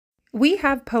We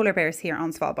have polar bears here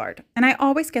on Svalbard, and I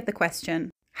always get the question,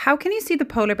 how can you see the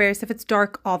polar bears if it's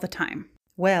dark all the time?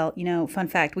 Well, fun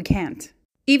fact, we can't.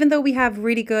 Even though we have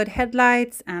really good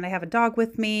headlights and I have a dog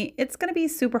with me, it's going to be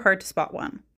super hard to spot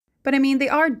one. But I mean, they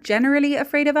are generally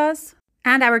afraid of us,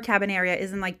 and our cabin area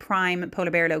isn't like prime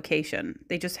polar bear location.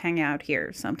 They just hang out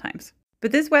here sometimes.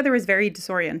 But this weather is very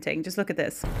disorienting. Just look at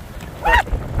this.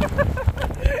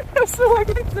 That's so I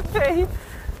get to say.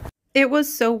 It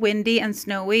was so windy and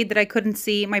snowy that I couldn't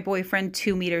see my boyfriend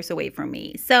 2 meters away from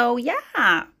me. So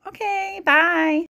yeah, okay, bye.